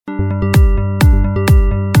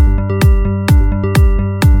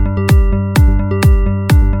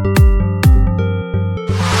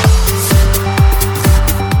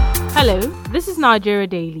Nigeria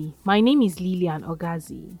Daily. My name is Lilian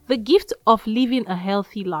Ogazi. The gift of living a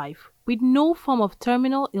healthy life with no form of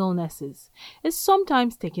terminal illnesses is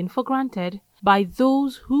sometimes taken for granted by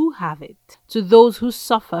those who have it. To those who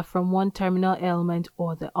suffer from one terminal ailment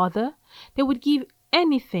or the other, they would give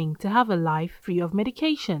anything to have a life free of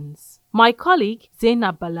medications. My colleague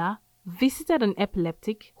Zainab Bala visited an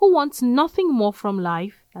epileptic who wants nothing more from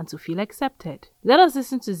life than to feel accepted. Let us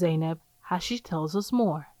listen to Zainab as she tells us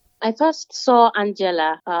more. I first saw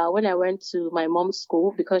Angela when I went to my mom's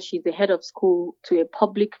school because she's the head of school to a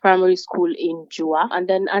public primary school in Jua. And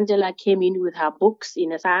then Angela came in with her books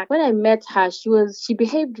in a sack. When I met her, she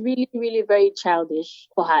behaved really, really very childish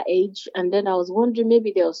for her age. And then I was wondering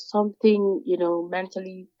maybe there was something,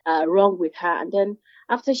 mentally wrong with her. And then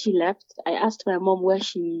after she left, I asked my mom where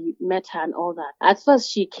she met her and all that. At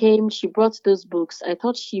first she came, she brought those books. I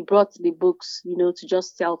thought she brought the books, to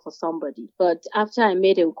just sell for somebody. But after I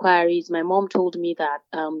made inquiries, my mom told me that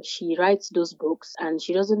she writes those books and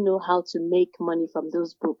she doesn't know how to make money from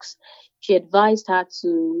those books. She advised her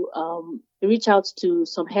to reach out to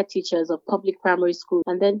some head teachers of public primary school.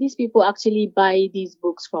 And then these people actually buy these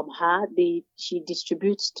books from her. She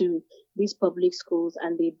distributes to these public schools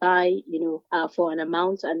and they buy, for an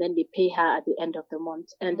amount and then they pay her at the end of the month.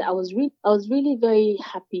 And I was really very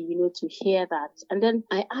happy, to hear that. And then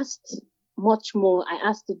I asked much more. I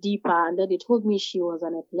asked deeper and then they told me she was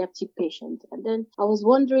an epileptic patient. And then I was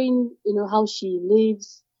wondering, how she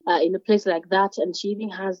lives in a place like that, and she even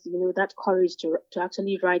has, that courage to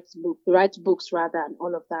actually write books rather, and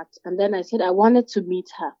all of that. And then I said I wanted to meet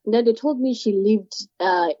her. And then they told me she lived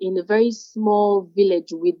in a very small village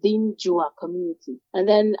within Jua community. And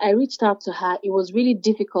then I reached out to her. It was really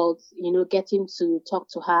difficult, getting to talk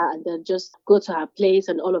to her and then just go to her place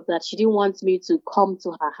and all of that. She didn't want me to come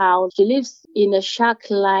to her house. She lives in a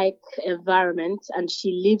shack-like environment and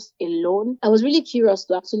she lives alone. I was really curious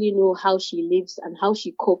to actually know how she lives and how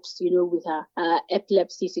she copes, with her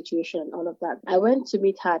epilepsy situation, all of that. I went to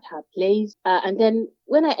meet her at her place, and then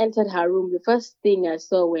when I entered her room, the first thing I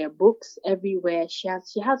saw were books everywhere. She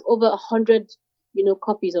has over 100,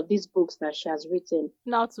 copies of these books that she has written.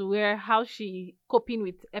 Now to where how she coping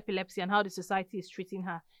with epilepsy and how the society is treating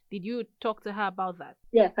her. Did you talk to her about that?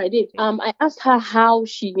 Yes, I did. I asked her how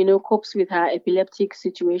she, copes with her epileptic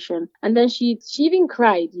situation. And then she even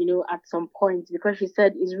cried, at some point because she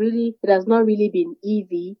said it has not really been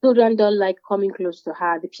easy. Children don't like coming close to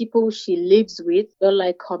her. The people she lives with don't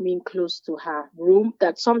like coming close to her room.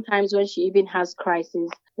 That sometimes when she even has crisis,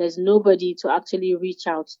 there's nobody to actually reach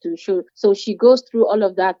out to. So she goes through all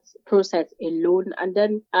of that process alone. And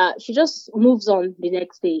then she just moves on the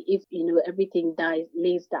next day if, everything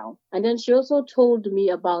lays down. And then she also told me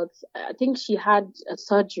about, I think she had a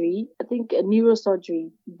surgery, a neurosurgery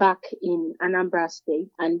back in Anambra State.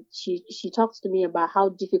 And she talks to me about how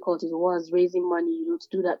difficult it was raising money, to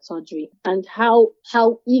do that surgery and how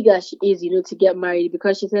eager she is, to get married,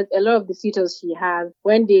 because she said a lot of the suitors she has,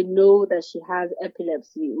 when they know that she has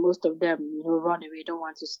epilepsy, most of them, run away, don't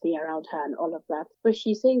want to stay around her and all of that. But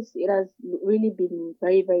she says it has really been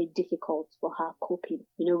very, very difficult for her coping,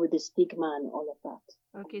 with the stigma and all of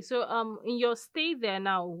that. Okay, so in your stay there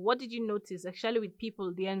now, what did you notice, actually with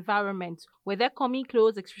people, the environment? Were they coming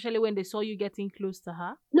close, especially when they saw you getting close to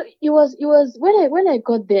her? No, it was when I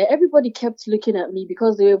got there, everybody kept looking at me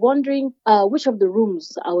because they were wondering which of the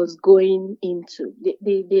rooms I was going into.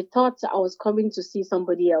 They thought I was coming to see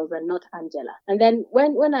somebody else and not Angela. And then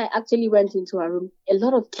when I actually went into her room, a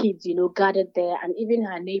lot of kids, gathered there, and even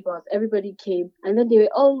her neighbors, everybody came, and then they were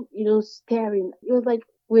all, staring. It was like,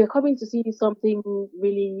 we're coming to see something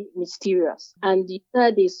really mysterious. And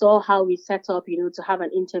they saw how we set up, to have an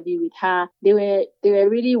interview with her. They were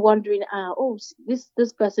really wondering,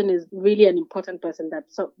 this person is really an important person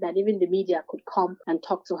that even the media could come and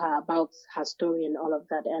talk to her about her story and all of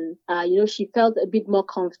that. And, she felt a bit more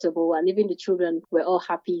comfortable, and even the children were all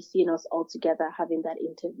happy seeing us all together having that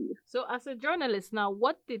interview. So as a journalist now,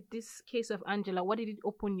 what did this case of Angela, what did it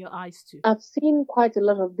open your eyes to? I've seen quite a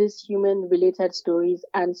lot of these human related stories,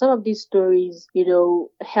 and some of these stories,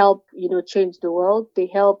 help, change the world. They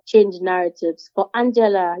help change narratives. For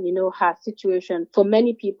Angela, her situation, for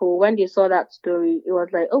many people, when they saw that story, it was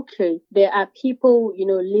like, okay, there are people,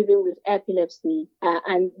 living with epilepsy,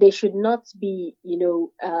 and they should not be,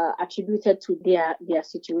 attributed to their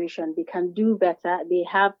situation. They can do better. They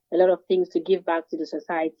have a lot of things to give back to the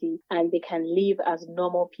society, and they can live as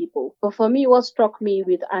normal people. But for me, what struck me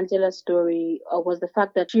with Angela's story was the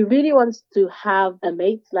fact that she really wants to have a mate.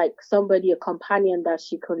 roommate, like somebody, a companion that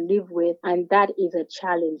she could live with, and that is a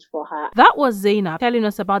challenge for her. That was Zainab telling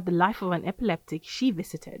us about the life of an epileptic she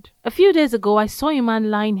visited. A few days ago, I saw a man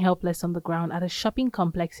lying helpless on the ground at a shopping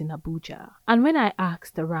complex in Abuja. And when I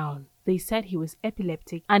asked around, they said he was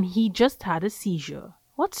epileptic and he just had a seizure.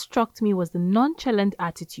 What struck me was the nonchalant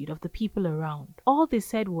attitude of the people around. All they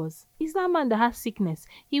said was, "Is that man that has sickness?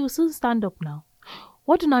 He will soon stand up now."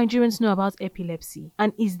 What do Nigerians know about epilepsy?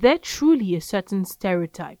 And is there truly a certain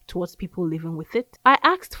stereotype towards people living with it? I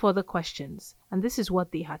asked further questions, and this is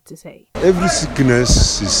what they had to say. Every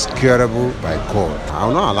sickness is curable by God. I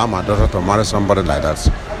will not allow my daughter to marry somebody like that.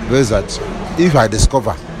 Because that if I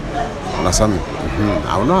discover, understand me,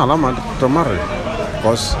 I will not allow my daughter to marry.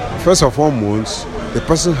 Because first of all, the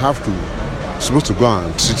person supposed to go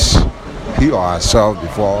and treat he or herself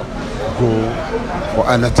before go for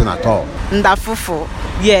anything at all. Ndafufu,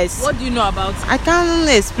 yes. What do you know about it? I can't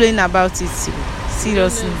explain about it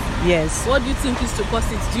seriously. Yes. What do you think is to cause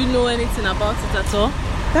it? Do you know anything about it at all?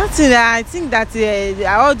 That's it. I think that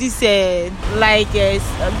all this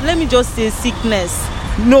let me just say sickness.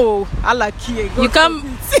 No, alakie. You can't.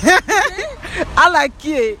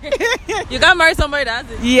 Alakie. You can't marry somebody that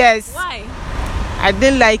has it. Yes. Why? I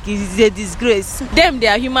don't like it. It's a disgrace. Them, they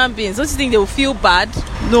are human beings. Don't you think they will feel bad?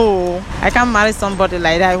 No, I can't marry somebody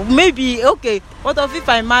like that. Maybe, okay, what if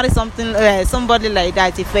I marry somebody like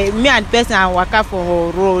that? If me and the person I walk up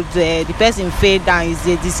for road, the person fell down, is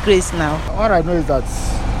a disgrace now. All I know is that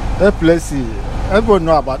epilepsy, everyone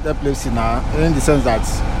know about epilepsy now, in the sense that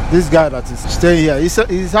this guy that is staying here,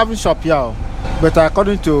 he's having shop here. But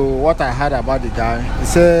according to what I heard about the guy, he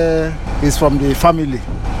said he's from the family.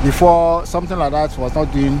 Before something like that was not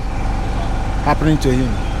happening to him.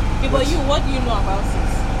 Okay, but what do you know about it?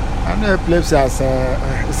 I know epilepsy as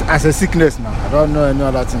a sickness now. I don't know any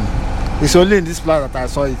other thing. It's only in this place that I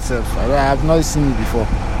saw itself. I have not seen it before.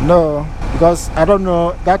 No, because I don't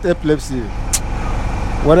know that epilepsy,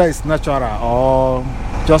 whether it's natural or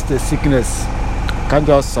just a sickness. Can't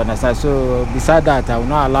just understand. So beside that, I will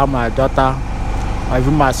not allow my daughter or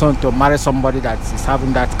even my son to marry somebody that is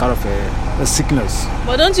having that kind of a sickness.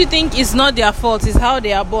 But don't you think it's not their fault? It's how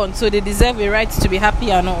they are born, so they deserve a right to be happy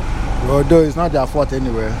and all. Although it's not their fault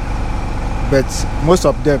anyway, but most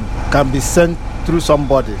of them can be sent through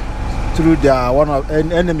somebody, through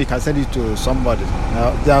an enemy can send it to somebody.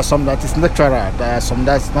 There are some that is natural, there are some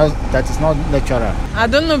that is not natural. I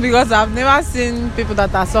don't know, because I've never seen people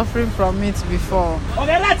that are suffering from it before.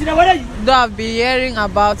 Though I've been hearing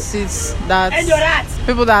about it, that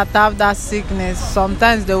people that have that sickness,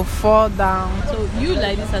 sometimes they'll fall down. So you,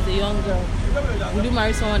 like this, as a young girl, would you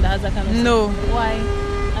marry someone that has that kind of No. sickness? Why?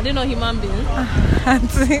 Are they not human beings?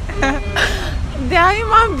 They are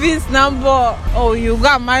human beings now, but you go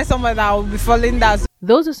and marry somebody that will be falling down.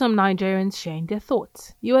 Those are some Nigerians sharing their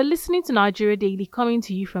thoughts. You are listening to Nigeria Daily, coming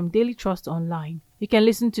to you from Daily Trust Online. You can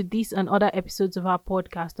listen to these and other episodes of our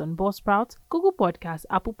podcast on Buzzsprout, Google Podcasts,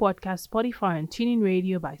 Apple Podcasts, Spotify, and TuneIn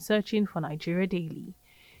Radio by searching for Nigeria Daily.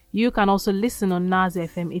 You can also listen on Nas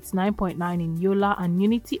FM 89.9 in Yola and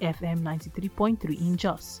Unity FM 93.3 in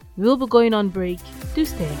Jos. We'll be going on break. Do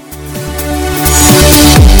stay.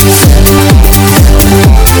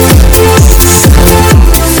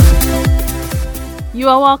 You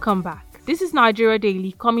are welcome back. This is Nigeria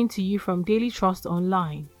Daily, coming to you from Daily Trust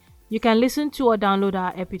Online. You can listen to or download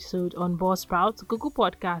our episode on Buzzsprout, Google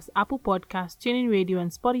Podcasts, Apple Podcasts, TuneIn Radio,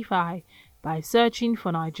 and Spotify by searching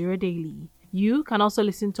for Nigeria Daily. You can also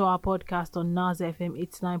listen to our podcast on Nas FM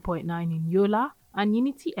 89.9 in Yola and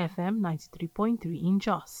Unity FM 93.3 in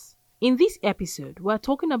Jos. In this episode, we're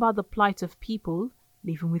talking about the plight of people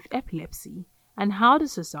living with epilepsy and how the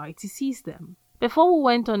society sees them. Before we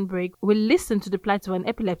went on break, we listened to the plight of an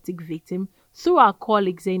epileptic victim through our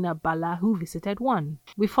colleague Zainab Bala, who visited one.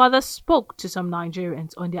 We further spoke to some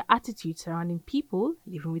Nigerians on their attitude surrounding people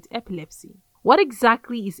living with epilepsy. What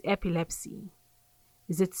exactly is epilepsy?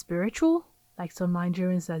 Is it spiritual, like some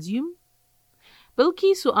Nigerians assume?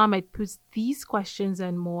 Bilkisu Ahmed puts these questions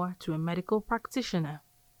and more to a medical practitioner.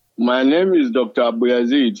 My name is Dr.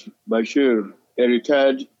 Abuyazid Bashir, a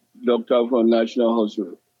retired doctor from National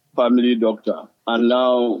Hospital, family doctor, and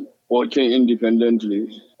now working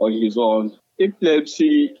independently on his own.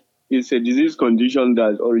 Epilepsy is a disease condition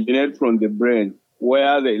that originates from the brain,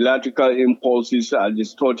 where the electrical impulses are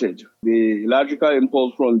distorted. The electrical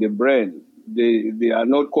impulse from the brain, they are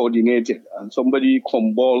not coordinated, and somebody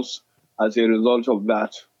convulses as a result of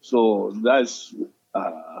that. So that's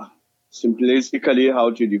simplistically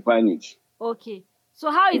how to define it. Okay.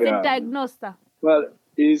 So how is it diagnosed, sir? Well,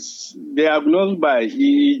 it's diagnosed by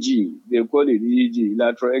EEG. They call it EEG,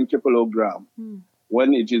 electroencephalogram.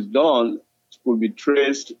 When it is done, could be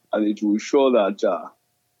traced, and it will show that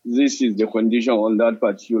this is the condition on that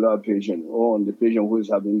particular patient or on the patient who is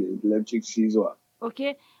having the epileptic seizure.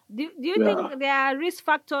 Okay. Do you think there are risk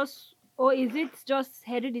factors, or is it just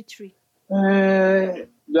hereditary? There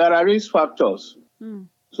are risk factors.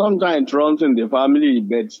 Sometimes it runs in the family,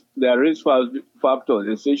 but there are risk factors,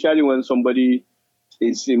 especially when somebody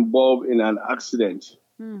is involved in an accident.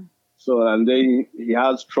 So, and then he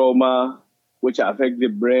has trauma which affect the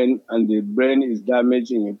brain, and the brain is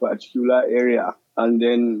damaged in a particular area. And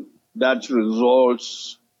then that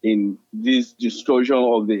results in this distortion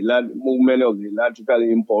of the movement of the electrical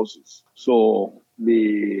impulses. So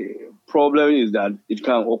the problem is that it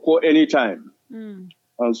can occur anytime.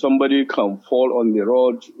 And somebody can fall on the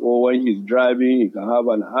road, or when he's driving, he can have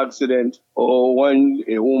an accident, or when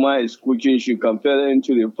a woman is cooking, she can fall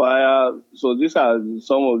into the fire. So these are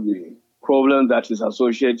some of the problems that is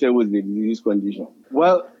associated with the disease condition.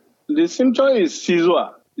 Well, the symptom is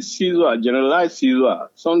seizure, generalized seizure.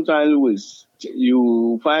 Sometimes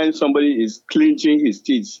you find somebody is clenching his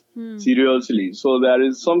teeth seriously. So there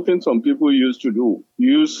is something some people used to do.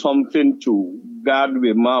 Use something to guard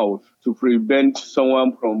the mouth to prevent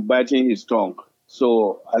someone from biting his tongue.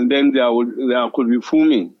 So, and then there could be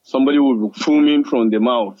foaming. Somebody would be foaming from the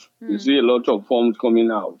mouth. You see a lot of foam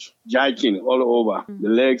coming out, jerking all over. The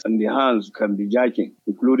legs and the hands can be jerking,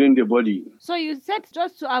 including the body. So you said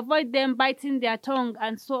just to avoid them biting their tongue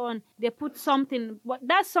and so on, they put something. But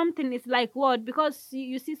that something is like what? Because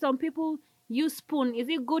you see some people use spoon. Is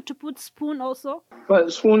it good to put spoon also? Well,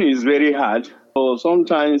 spoon is very hard. So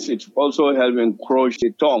sometimes it also helps encroach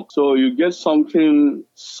the tongue. So you get something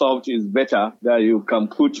soft is better that you can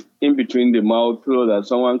put in between the mouth so that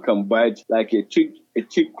someone can bite, like a thick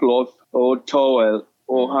cloth or towel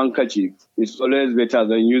or handkerchief. It's always better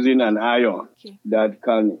than using an iron that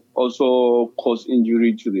can also cause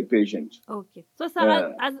injury to the patient. Okay. So,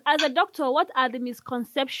 sir, as a doctor, what are the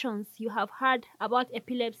misconceptions you have heard about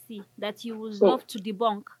epilepsy that you would love to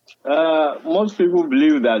debunk? Most people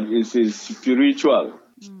believe that it is spiritual.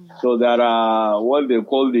 So there are what they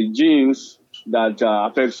call the genes that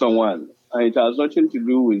affect someone. And it has nothing to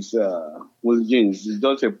do with genes. It's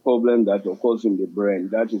just a problem that occurs in the brain.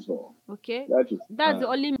 That is all. Okay. That's the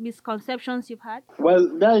only misconceptions you've had? Well,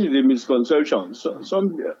 that is the misconception.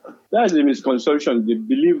 That is the misconception. The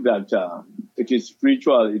belief that it is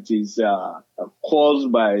spiritual, it is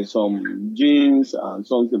caused by some genes and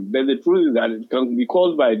something. But the truth is that it can be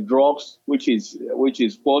caused by drugs, which is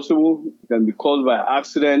possible. It can be caused by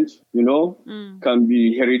accident, can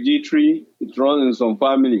be hereditary. It runs in some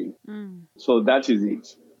family. So that is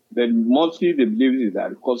it. But mostly the belief is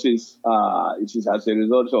that causes it is as a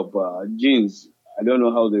result of genes. I don't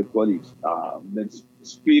know how they call it. But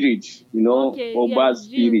spirit, or bad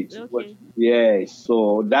spirit. Okay. But, yes,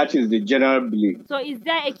 so that is the general belief. So is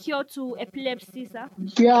there a cure to epilepsy, sir?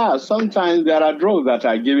 Yeah, sometimes there are drugs that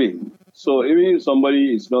are given. So even if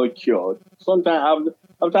somebody is not cured, sometimes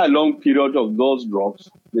after a long period of those drugs,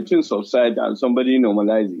 the thing subsides and somebody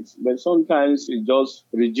normalizes. But sometimes it just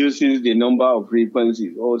reduces the number of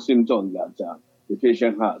frequencies or symptoms that the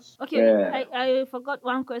patient has. Okay, I forgot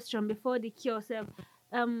one question before the cure, sir.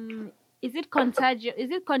 Is it contagious?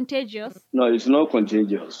 No, it's not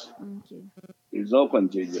contagious. Okay. It's not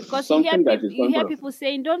contagious. Because you hear people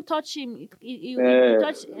saying, "Don't touch him." You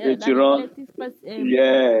touch it's wrong.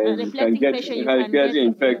 You can get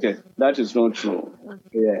infected. That is not true. Okay.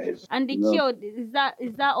 Yes. And the cure is that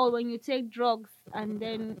all? When you take drugs and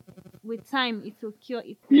then with time it will cure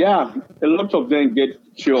it. Yeah, a lot of them get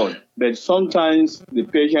cured, but sometimes the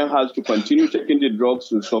patient has to continue taking the drugs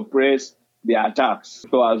to suppress the attacks.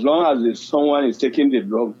 So as long as someone is taking the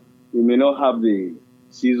drug, you may not have the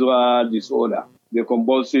seizure disorder, the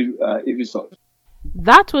convulsive episode.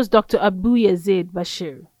 That was Dr. Abu Yazid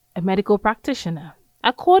Bashir, a medical practitioner.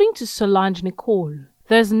 According to Solange Nicole,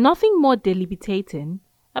 there's nothing more debilitating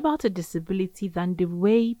about a disability than the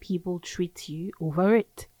way people treat you over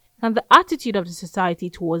it. Can the attitude of the society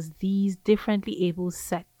towards these differently able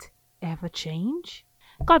set ever change?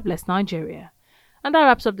 God bless Nigeria. And that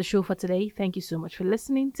wraps up the show for today. Thank you so much for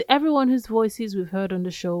listening. To everyone whose voices we've heard on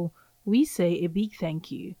the show, we say a big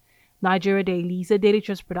thank you. Nigeria Daily is a Daily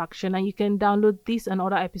Trust production, and you can download this and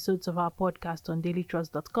other episodes of our podcast on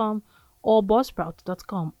dailytrust.com or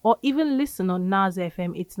buzzsprout.com, or even listen on Nas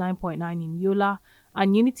FM 89.9 in Yola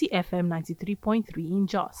and Unity FM 93.3 in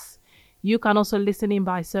Jos. You can also listen in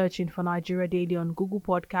by searching for Nigeria Daily on Google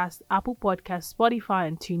Podcasts, Apple Podcasts, Spotify,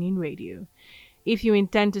 and TuneIn Radio. If you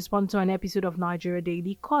intend to sponsor an episode of Nigeria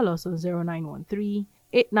Daily, call us on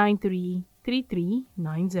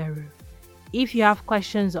 0913-893-3390. If you have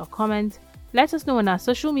questions or comments, Let us know on our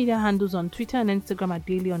social media handles on Twitter and Instagram at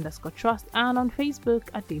daily_trust and on Facebook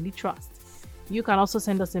at Daily Trust. You can also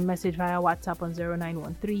send us a message via WhatsApp on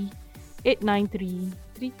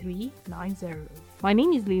 0913-893-3390. My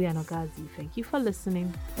name is Lilian Ogazi. Thank you for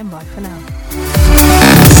listening and bye for now.